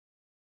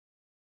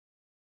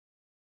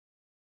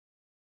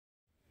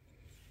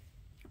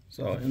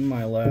So in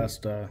my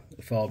last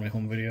Followed Me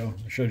Home video,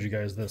 I showed you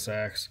guys this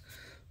axe.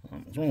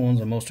 It's one of the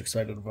ones I'm most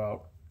excited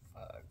about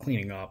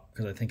cleaning up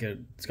because I think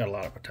it's got a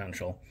lot of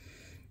potential.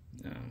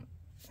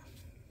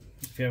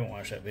 If you haven't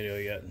watched that video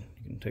yet,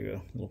 you can take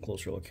a little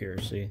closer look here.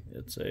 See,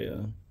 it's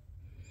a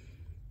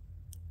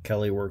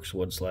Kelly Works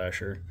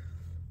Woodslasher.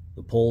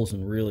 The pole's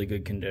in really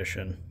good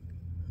condition.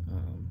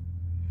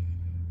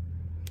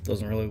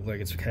 Doesn't really look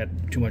like it's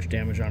had too much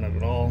damage on it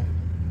at all.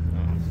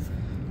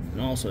 And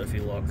also, if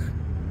you look,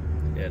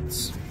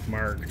 it's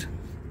marked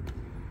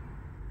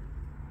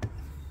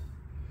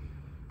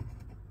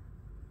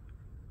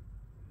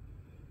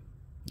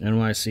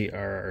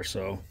NYCRR,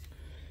 so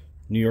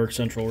New York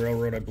Central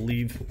Railroad, I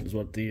believe, is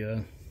what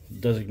the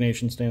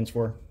designation stands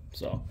for.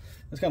 So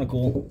it's kind of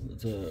cool.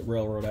 It's a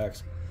railroad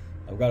axe.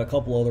 I've got a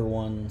couple other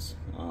ones,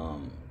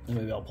 and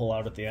maybe I'll pull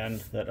out at the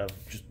end, that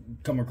I've just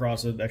come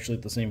across it actually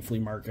at the same flea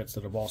markets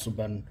that have also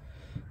been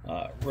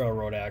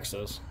railroad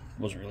axes.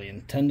 Wasn't really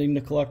intending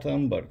to collect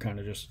them, but kind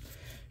of just,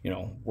 you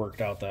know,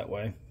 worked out that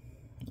way.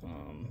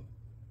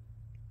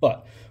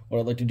 But what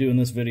I'd like to do in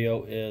this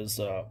video is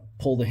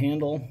pull the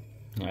handle.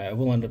 I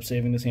will end up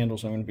saving this handle,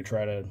 so I'm going to be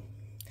trying to...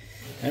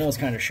 I know it's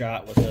kind of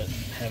shot with it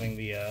having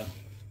the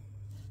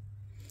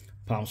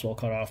palm swell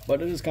cut off,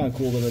 but it is kind of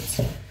cool that it's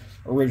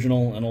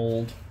original and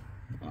old.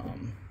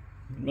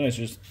 Nice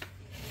to just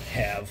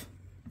have.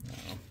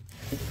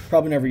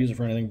 Probably never use it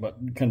for anything,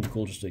 but kind of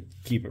cool just to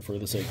keep it for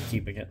the sake of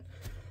keeping it.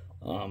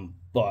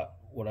 But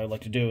what I'd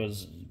like to do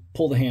is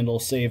pull the handle,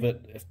 save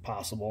it if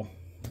possible,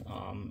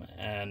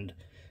 and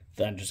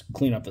then just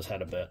clean up this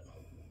head a bit.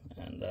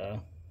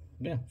 And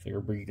yeah, figure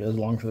bring you guys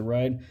along for the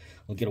ride.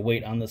 I'll get a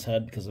weight on this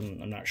head because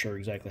I'm not sure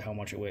exactly how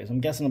much it weighs. I'm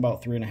guessing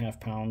about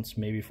 3.5 pounds,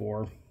 maybe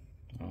 4,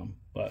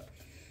 but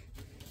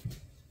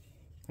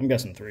I'm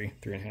guessing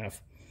 3.5.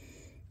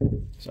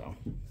 So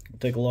we'll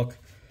take a look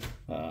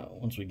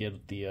once we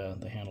get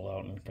the handle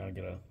out and kind of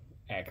get an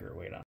accurate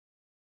weight on.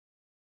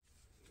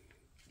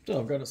 So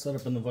I've got it set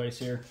up in the vise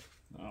here.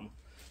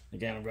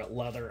 Again, I've got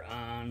leather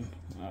on,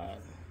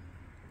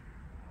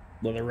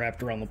 leather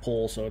wrapped around the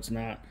pole, so it's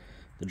not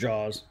the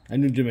jaws. I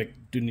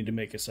do need to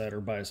make a set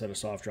or buy a set of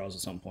soft jaws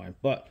at some point,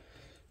 but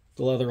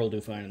the leather will do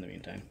fine in the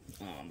meantime.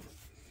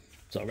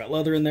 So I've got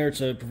leather in there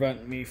to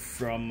prevent me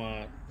from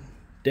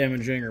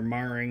damaging or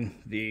marring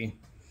the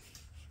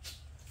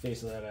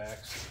face of that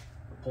axe,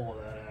 the pole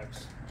of that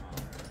axe.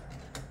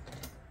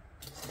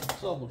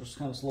 So we'll just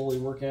kind of slowly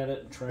work at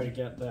it and try to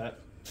get that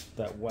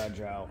wedge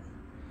out.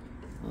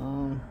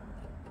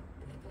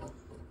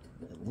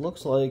 It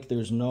looks like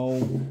there's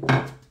no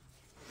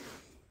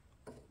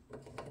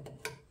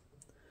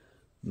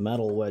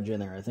metal wedge in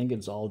there. I think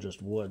it's all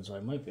just wood, so I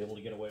might be able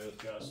to get away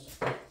with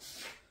just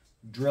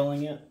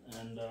drilling it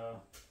and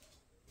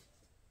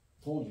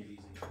pulling it easy.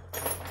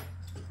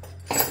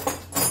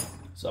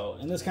 So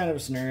in this kind of a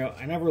scenario,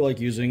 I never like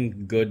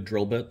using good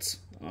drill bits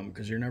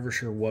because you're never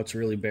sure what's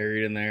really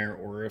buried in there,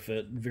 or if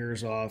it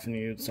veers off and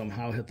you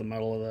somehow hit the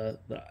metal of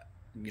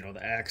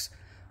the axe.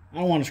 I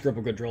don't want to screw up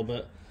a good drill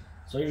bit,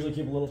 so I usually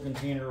keep a little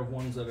container of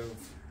ones that have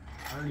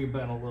already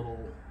been a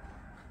little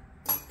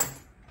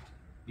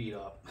beat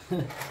up.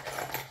 So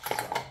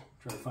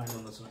try to find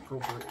one that's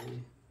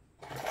appropriately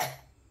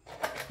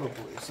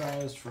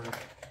sized for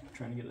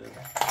trying to get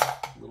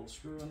a little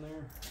screw in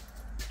there.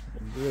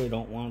 I really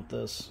don't want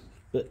this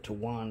bit to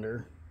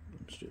wander.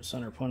 Let's do a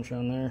center punch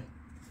on there.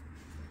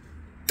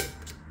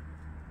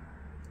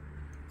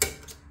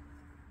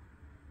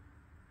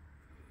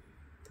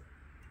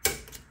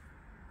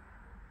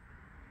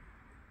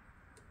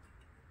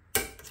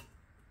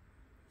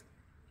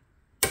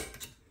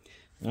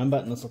 And I'm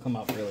betting this will come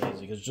out really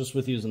easy, because just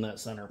with using that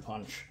center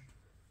punch,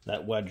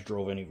 that wedge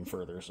drove in even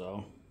further,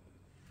 so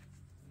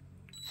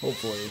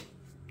hopefully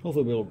we'll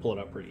be able to pull it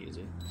out pretty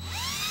easy.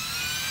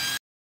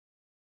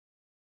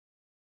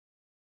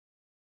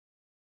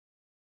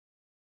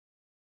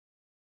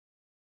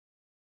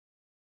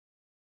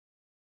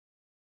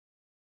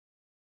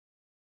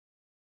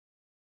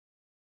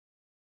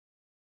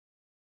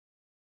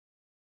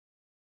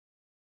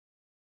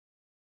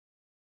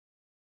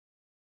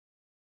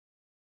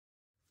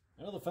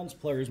 I know the fence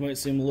pliers might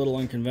seem a little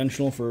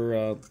unconventional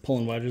for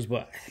pulling wedges,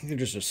 but I think they're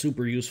just a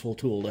super useful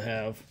tool to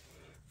have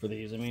for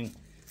these. I mean,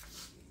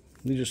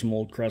 these are some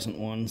old Crescent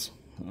ones,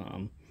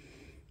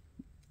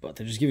 but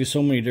they just give you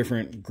so many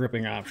different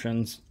gripping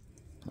options.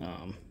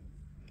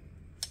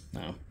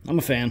 No, I'm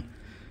a fan.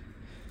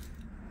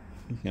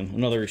 Again,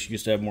 another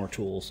excuse to have more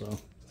tools, so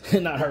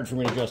not hard for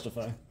me to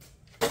justify.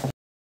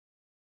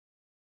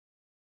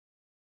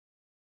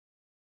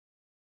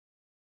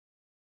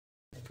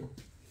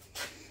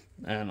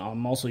 And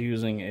I'm also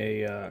using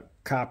a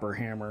copper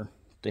hammer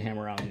to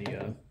hammer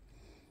on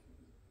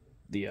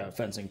the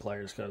fencing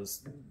pliers,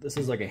 because this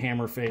is like a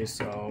hammer face,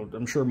 so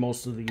I'm sure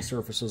most of these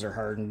surfaces are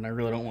hardened, and I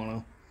really don't want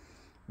to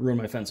ruin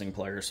my fencing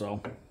pliers,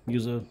 so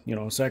use a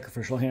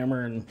sacrificial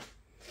hammer and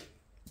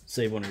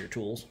save one of your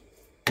tools.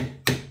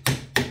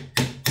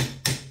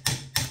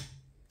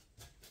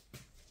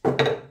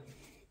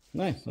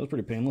 Nice, that was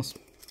pretty painless.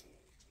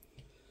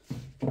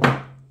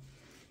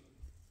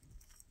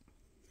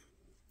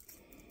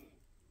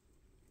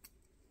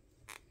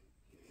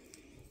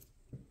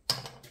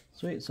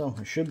 Sweet, so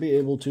I should be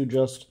able to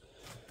just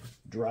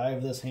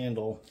drive this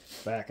handle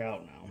back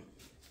out now.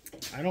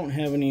 I don't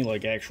have any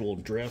like actual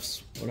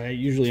drifts. What I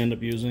usually end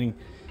up using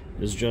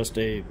is just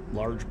a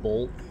large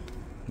bolt.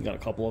 Got a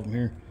couple of them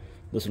here.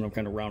 This one I've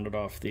kind of rounded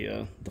off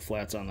the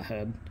flats on the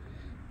head.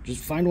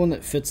 Just find one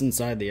that fits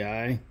inside the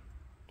eye.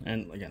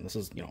 And again, this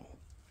is, you know,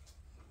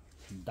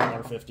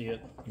 $1.50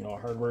 at, you know, a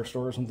hardware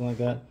store or something like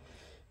that.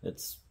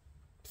 It's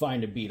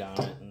fine to beat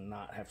on it and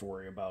not have to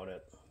worry about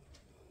it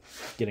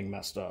getting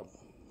messed up.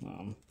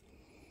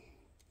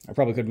 I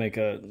probably could make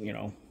a, you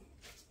know,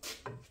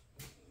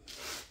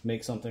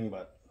 make something,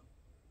 but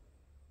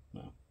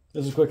no.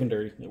 This is quick and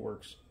dirty. It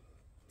works.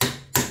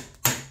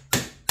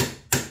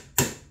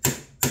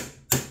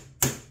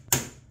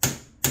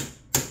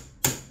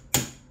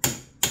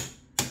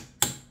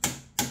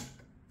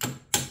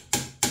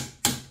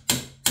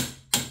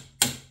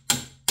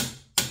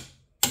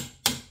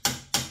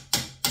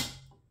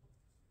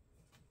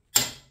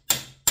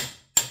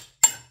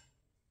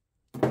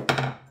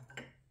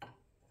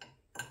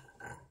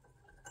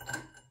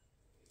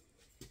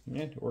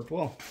 Yeah, it worked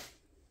well.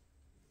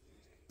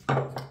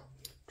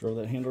 Drove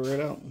that handle right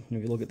out. And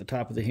if you look at the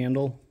top of the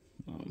handle,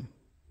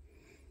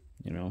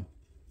 you know,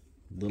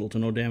 little to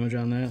no damage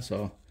on that.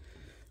 So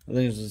I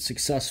think it's a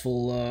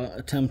successful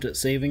attempt at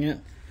saving it.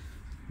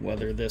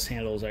 Whether this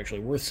handle is actually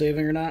worth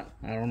saving or not,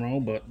 I don't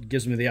know, but it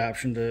gives me the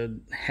option to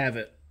have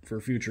it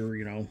for future,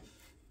 you know,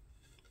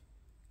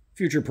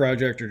 future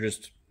project or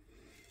just,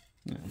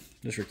 you know,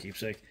 just for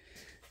keepsake.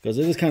 Because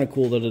it is kind of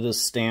cool that it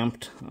is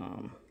stamped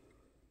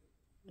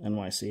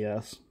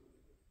NYCS.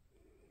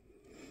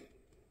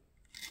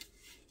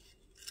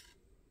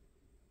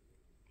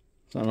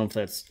 So I don't know if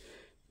that's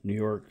New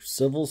York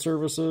Civil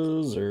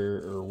Services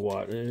or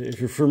what.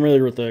 If you're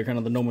familiar with the kind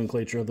of the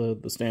nomenclature of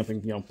the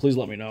stamping, you know, please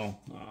let me know.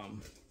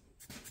 I'm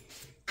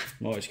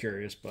always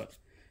curious, but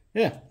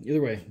yeah.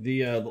 Either way,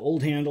 the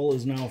old handle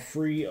is now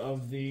free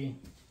of the.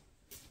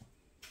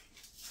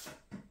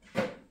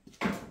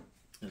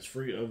 It's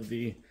free of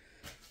the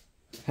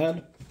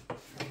head.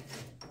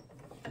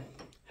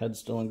 Head's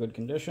still in good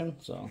condition,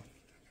 so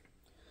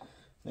I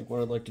think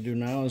what I'd like to do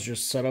now is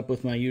just set up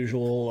with my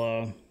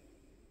usual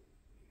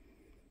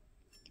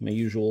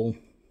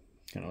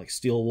kind of like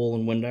steel wool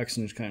and Windex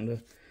and just kind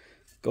of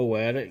go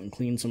at it and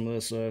clean some of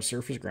this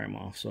surface grime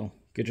off. So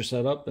get your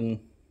set up and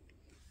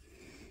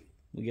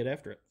we'll get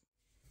after it.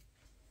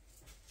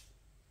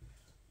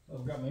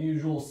 I've got my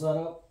usual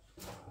setup.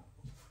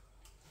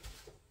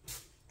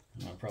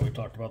 I've probably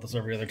talked about this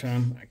every other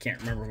time. I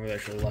can't remember if I've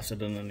actually left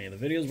it in any of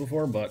the videos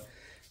before, but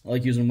I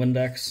like using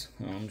Windex.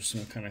 Just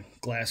some kind of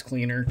glass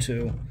cleaner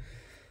to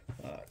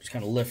just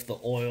kind of lift the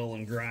oil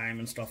and grime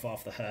and stuff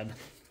off the head.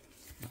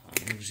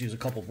 Just use a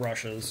couple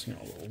brushes, you know,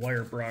 a little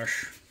wire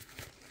brush,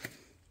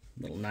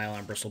 little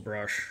nylon bristle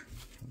brush,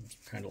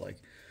 kind of like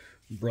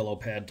Brillo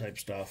pad type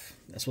stuff.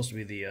 That's supposed to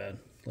be the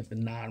like the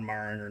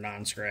non-marring or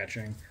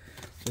non-scratching.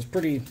 So it's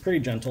pretty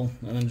gentle,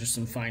 and then just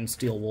some fine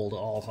steel wool to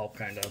all help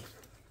kind of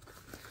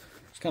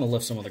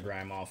lift some of the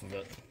grime off of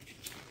it.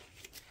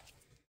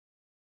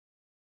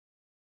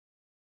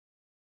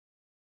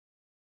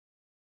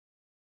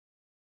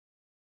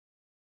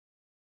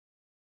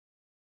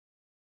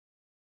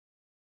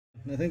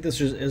 I think this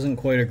just isn't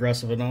quite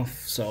aggressive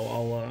enough,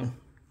 so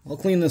I'll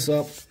clean this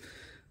up,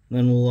 and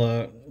then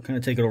we'll kind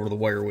of take it over to the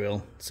wire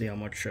wheel, see how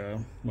much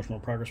more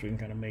progress we can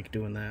kind of make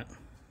doing that.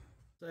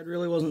 That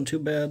really wasn't too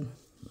bad.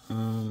 A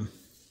little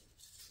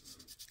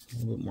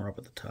bit more up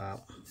at the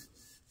top,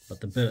 but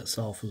the bit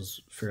itself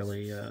was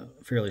fairly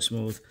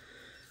smooth.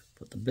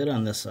 But the bit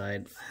on this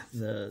side,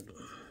 the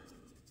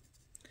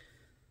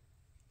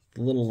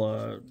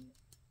little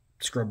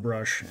scrub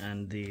brush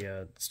and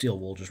the steel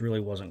wool just really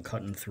wasn't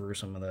cutting through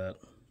some of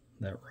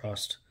that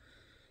rust.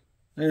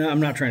 And I'm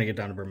not trying to get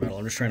down to bare metal.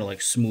 I'm just trying to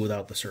like smooth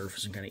out the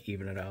surface and kind of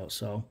even it out.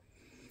 So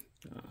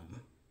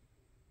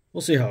we'll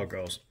see how it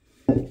goes.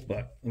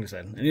 But like I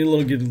said,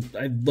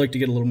 I'd like to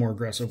get a little more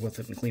aggressive with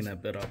it and clean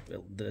that bit up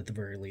at the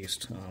very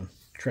least.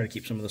 Try to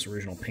keep some of this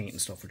original paint and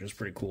stuff, which is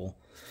pretty cool.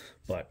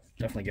 But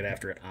definitely get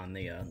after it on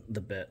the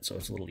bit, so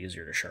it's a little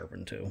easier to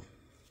sharpen too.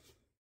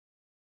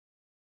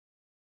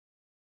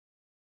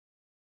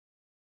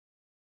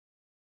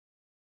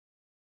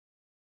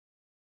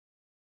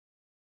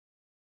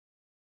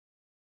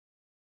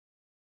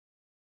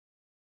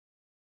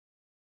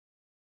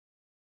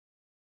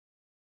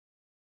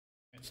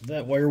 So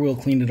that wire wheel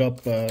cleaned it up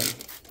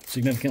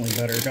significantly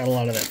better. Got a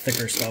lot of that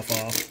thicker stuff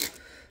off.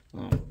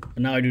 But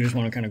now I do just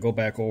want to kind of go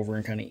back over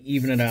and kind of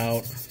even it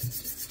out.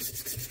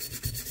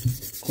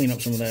 Clean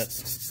up some of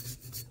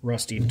that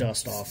rusty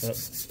dust off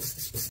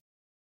it.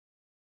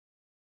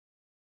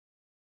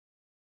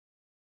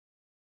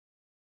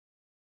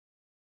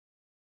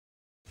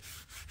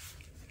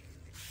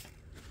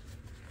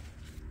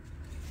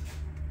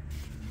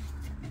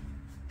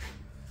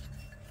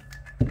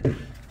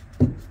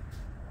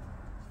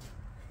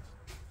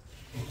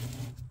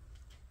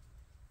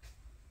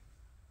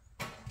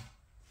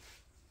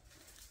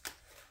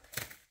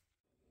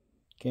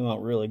 Came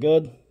out really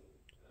good.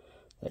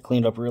 That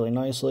cleaned up really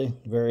nicely.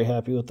 Very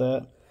happy with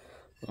that.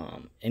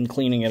 In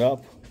cleaning it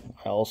up,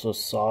 I also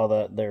saw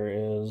that there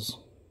is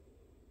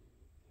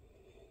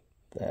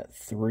that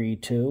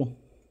 3-2.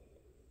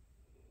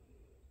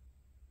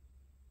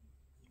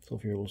 So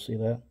if you're able to see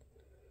that,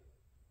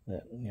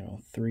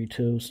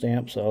 3-2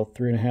 stamp, so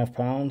 3.5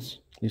 pounds.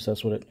 At least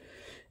that's what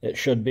it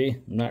should be.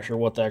 I'm not sure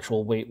what the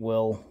actual weight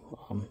will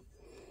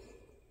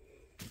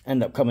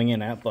end up coming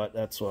in at, but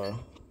that's what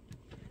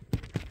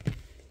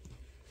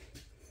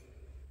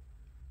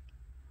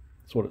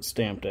it's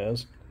stamped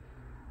as.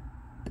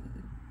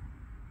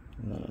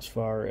 And then as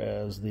far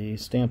as the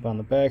stamp on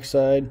the back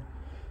side,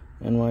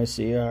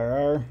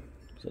 NYCRR,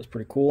 so that's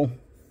pretty cool.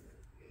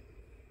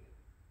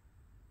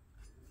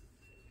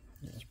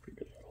 That's pretty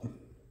good.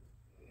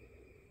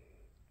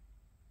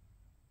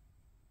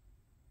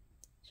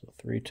 So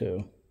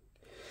 3-2.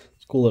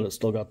 It's cool that it's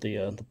still got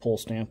the pull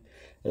stamp.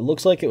 It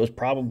looks like it was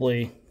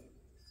probably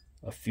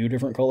a few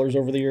different colors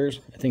over the years.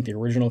 I think the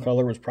original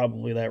color was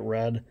probably that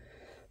red.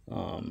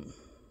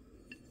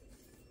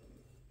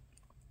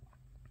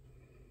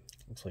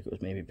 Looks like it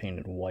was maybe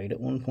painted white at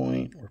one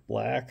point, or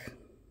black.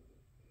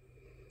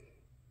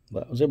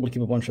 But I was able to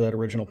keep a bunch of that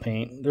original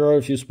paint. There are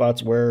a few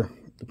spots where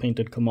the paint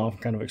did come off,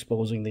 kind of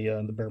exposing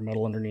the bare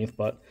metal underneath,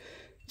 but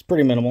it's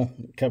pretty minimal.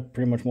 It kept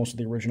pretty much most of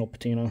the original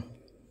patina,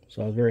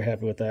 so I was very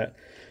happy with that.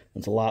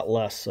 It's a lot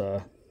less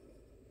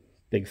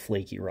big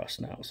flaky rust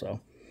now,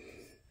 so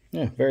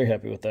yeah, very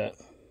happy with that.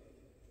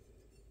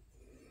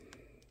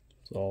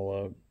 So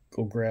I'll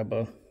go grab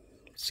a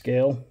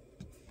scale.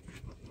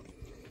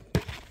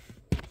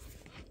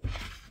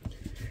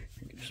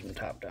 Some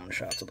top-down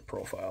shots of the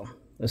profile.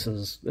 This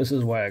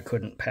is why I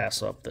couldn't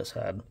pass up this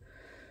head.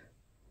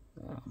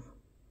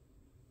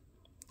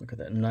 Look at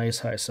that nice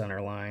high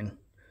center line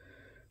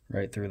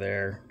right through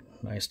there.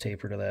 Nice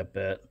taper to that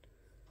bit.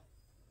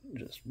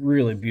 Just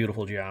really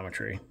beautiful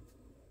geometry.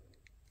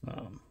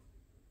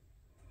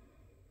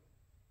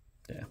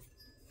 Yeah.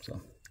 So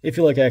if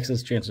you like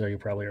axes, chances are you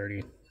probably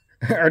already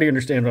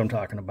understand what I'm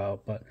talking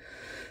about. But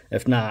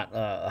if not,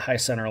 a high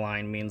center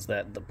line means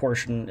that the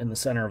portion in the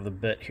center of the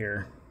bit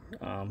here,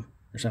 the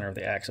center of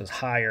the axe, is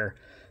higher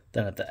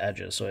than at the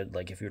edges. So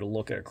like if you were to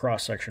look at a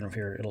cross section of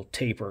here, it'll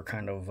taper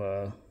kind of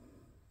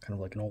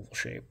like an oval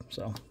shape.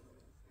 So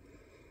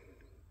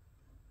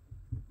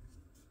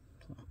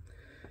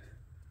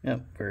yeah,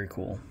 very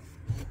cool.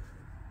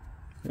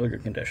 Really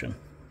good condition.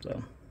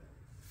 So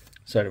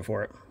excited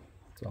for it.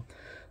 So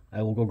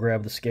I will go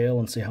grab the scale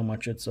and see how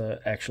much it's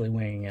actually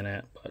weighing in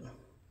at. But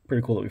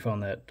pretty cool that we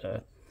found that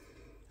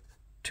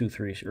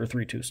 2-3 or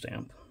 3-2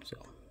 stamp. So,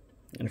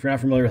 and if you're not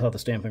familiar with how the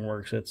stamping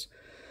works, it's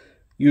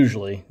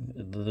usually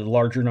the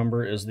larger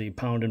number is the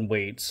pound in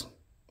weights,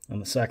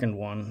 and the second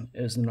one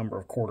is the number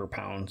of quarter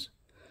pounds.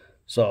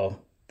 So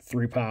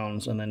 3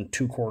 pounds and then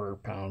 2 quarter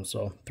pounds,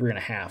 so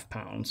 3.5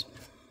 pounds.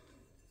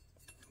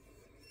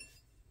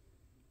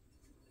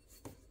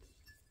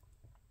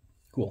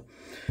 Cool.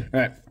 All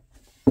right,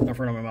 enough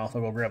running my mouth.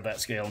 I'll go grab that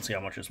scale and see how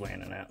much it's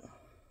weighing in at.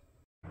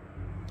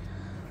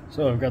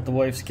 So I've got the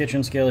wife's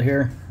kitchen scale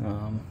here.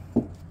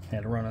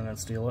 Had to run in and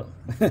steal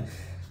it.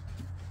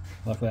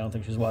 Luckily, I don't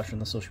think she's watching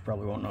this, so she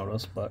probably won't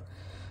notice. But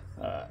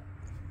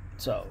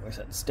so like I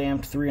said,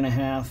 stamped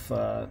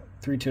 3.5,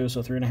 3-2,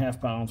 so 3.5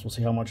 pounds. We'll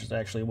see how much it's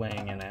actually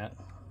weighing in at.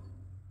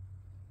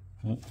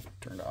 Oh,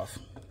 turned off.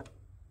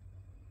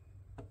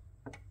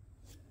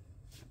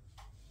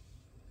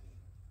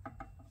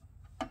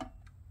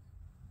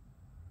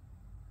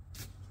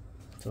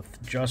 So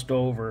just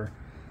over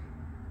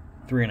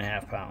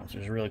 3.5 pounds,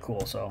 which is really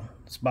cool. So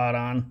spot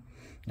on.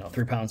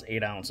 3 pounds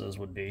 8 ounces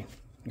would be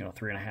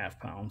 3.5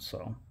 pounds.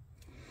 So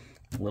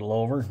a little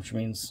over, which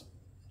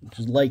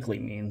likely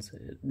means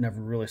it never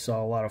really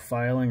saw a lot of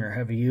filing or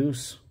heavy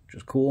use, which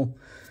is cool.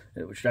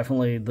 Which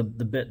definitely the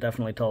bit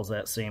definitely tells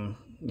that same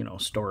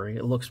story.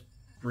 It looks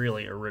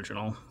really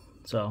original.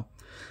 So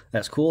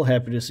that's cool.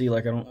 Happy to see,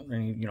 like,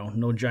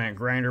 no giant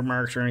grinder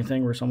marks or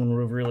anything where someone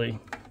would have really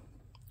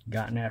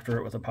gotten after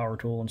it with a power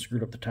tool and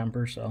screwed up the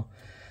temper. So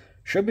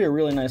should be a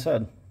really nice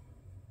head.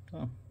 So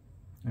all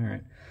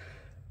right,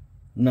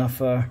 enough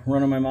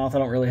running my mouth. I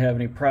don't really have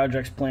any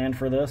projects planned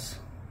for this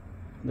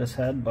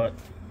head, but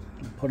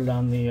put it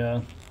on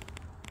the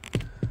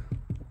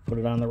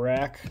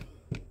rack.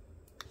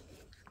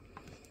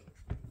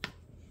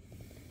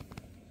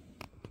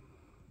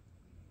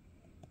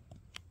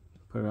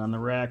 Put it on the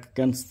rack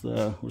against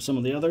with some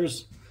of the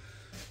others.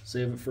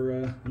 Save it for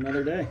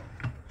another day.